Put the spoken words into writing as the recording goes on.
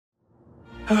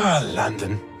Ah,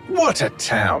 London. What a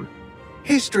town.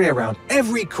 History around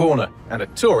every corner, and a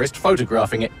tourist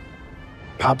photographing it.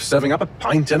 Pubs serving up a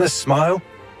pint and a smile.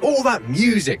 All that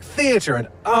music, theatre and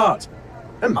art.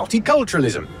 And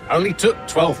multiculturalism. Only took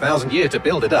 12,000 years to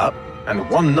build it up, and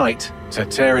one night to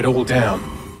tear it all down.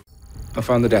 I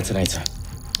found the detonator.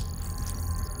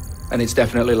 And it's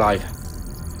definitely live.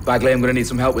 Bagley, I'm gonna need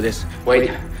some help with this.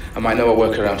 Wait, I might know a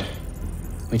workaround.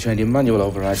 We trained in manual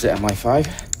overrides at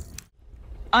MI5.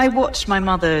 I watched my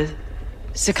mother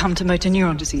succumb to motor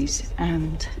neuron disease,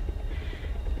 and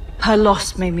her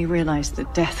loss made me realize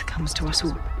that death comes to us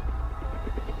all.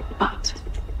 But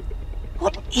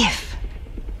what if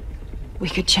we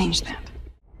could change that?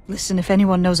 Listen, if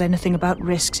anyone knows anything about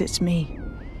risks, it's me.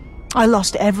 I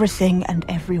lost everything and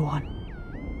everyone.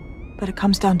 But it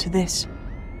comes down to this.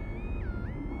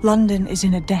 London is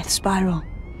in a death spiral.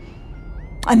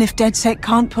 And if DedSec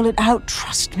can't pull it out,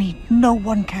 trust me, no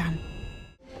one can.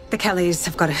 The Kelleys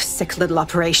have got a sick little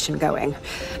operation going.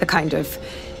 A kind of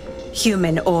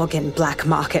human organ black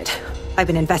market. I've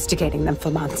been investigating them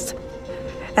for months.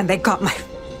 And they got my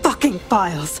fucking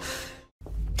files.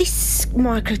 This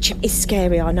microchip is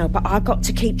scary, I know, but I got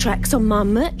to keep tracks on my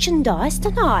merchandise,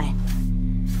 don't I?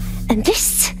 And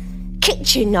this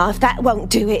kitchen knife, that won't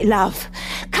do it, love.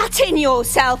 Cutting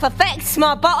yourself affects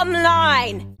my bottom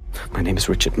line. My name is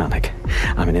Richard Malik.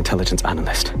 I'm an intelligence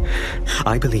analyst.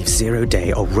 I believe Zero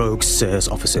Day are rogue SIRS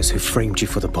officers who framed you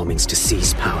for the bombings to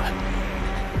seize power.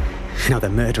 Now they're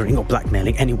murdering or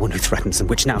blackmailing anyone who threatens them,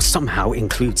 which now somehow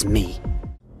includes me.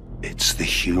 It's the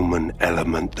human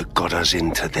element that got us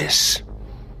into this.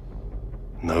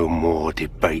 No more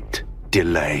debate,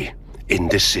 delay,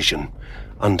 indecision.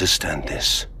 Understand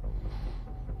this.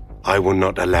 I will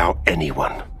not allow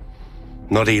anyone,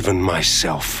 not even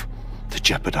myself, to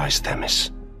jeopardize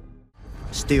Themis.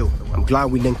 Still, I'm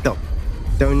glad we linked up.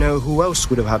 Don't know who else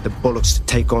would have had the bollocks to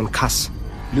take on Cass.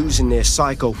 Losing their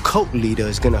psycho cult leader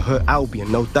is gonna hurt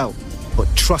Albion, no doubt.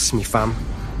 But trust me, fam,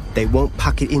 they won't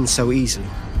pack it in so easily.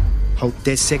 Hope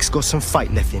DedSec's got some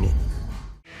fight left in it.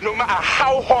 No matter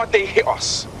how hard they hit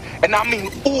us, and I mean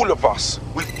all of us,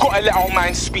 we've got to let our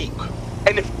minds speak.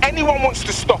 And if anyone wants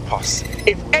to stop us,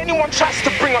 if anyone tries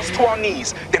to bring us to our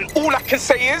knees, then all I can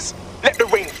say is, let the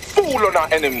rain fall on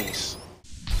our enemies.